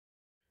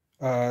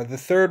The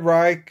Third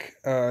Reich,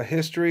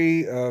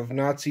 History of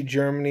Nazi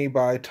Germany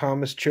by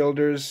Thomas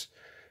Childers.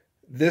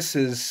 This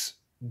is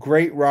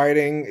great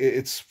writing.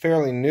 It's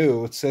fairly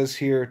new. It says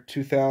here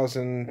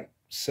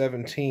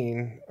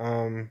 2017.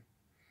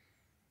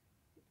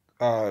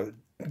 Uh,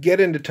 get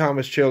into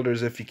Thomas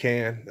Childers if you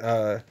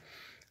can.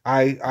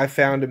 I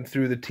found him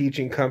through the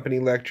teaching company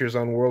lectures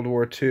on World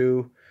War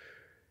II.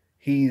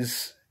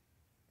 He's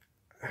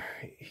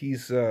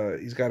he's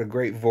got a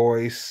great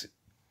voice,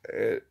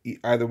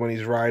 either when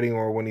he's writing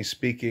or when he's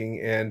speaking,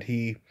 and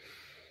he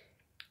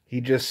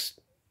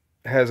just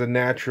has a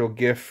natural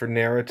gift for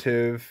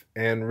narrative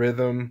and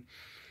rhythm.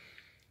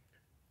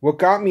 What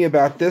got me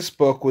about this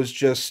book was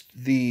just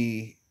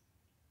the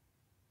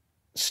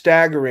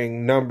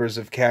staggering numbers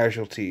of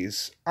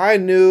casualties. I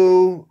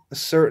knew a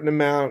certain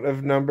amount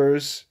of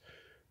numbers,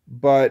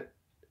 but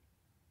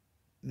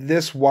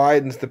this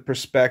widens the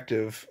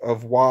perspective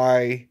of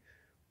why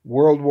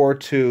World War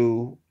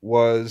II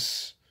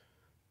was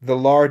the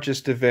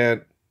largest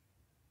event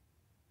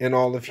in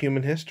all of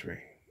human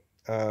history.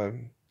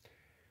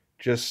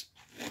 Just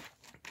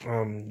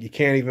you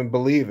can't even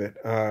believe it.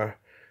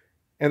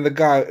 And the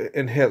guy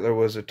in Hitler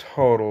was a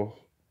total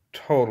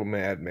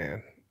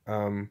madman.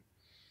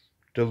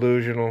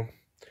 Delusional,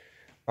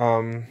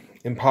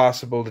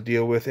 impossible to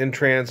deal with,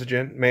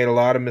 intransigent, made a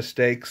lot of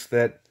mistakes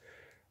that,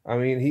 I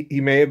mean, he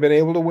may have been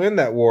able to win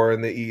that war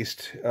in the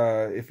East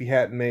if he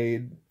hadn't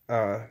made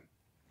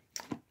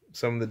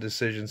some of the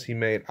decisions he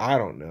made. I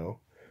don't know.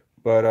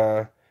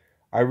 But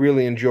I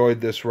really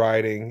enjoyed this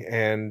writing,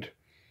 and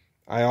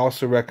I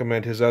also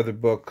recommend his other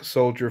book,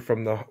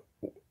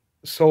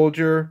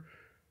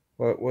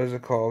 what was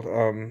it called?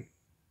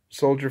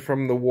 Soldier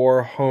from the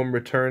War, Home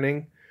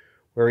Returning,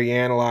 where he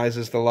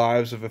analyzes the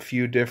lives of a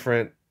few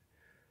different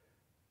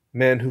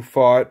men who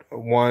fought.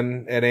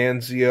 One at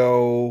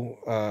Anzio,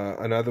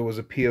 another was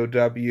a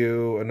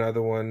POW,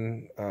 another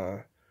one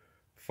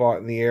fought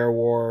in the air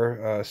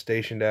war,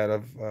 stationed out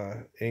of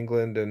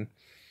England, and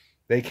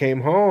they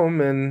came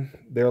home and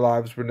their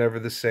lives were never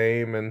the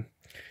same. And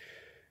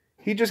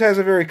he just has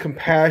a very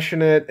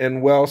compassionate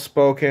and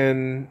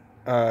well-spoken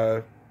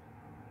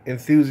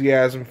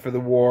enthusiasm for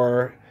the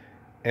war,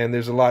 and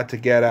there's a lot to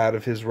get out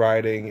of his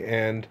writing,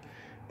 and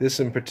this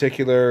in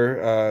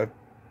particular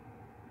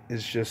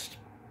is just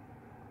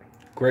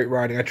great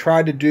writing. I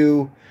tried to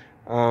do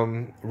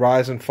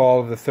Rise and Fall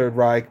of the Third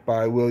Reich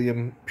by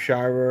William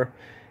Shirer,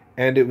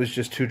 and it was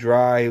just too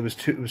dry. It was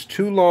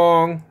too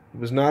long. It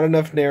was not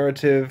enough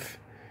narrative.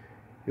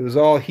 It was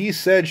all he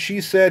said,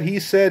 she said, he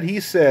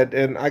said,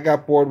 and I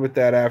got bored with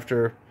that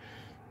after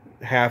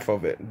half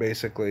of it,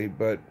 basically.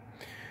 But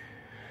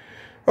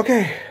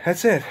okay,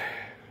 that's it.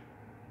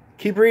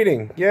 Keep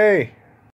reading. Yay.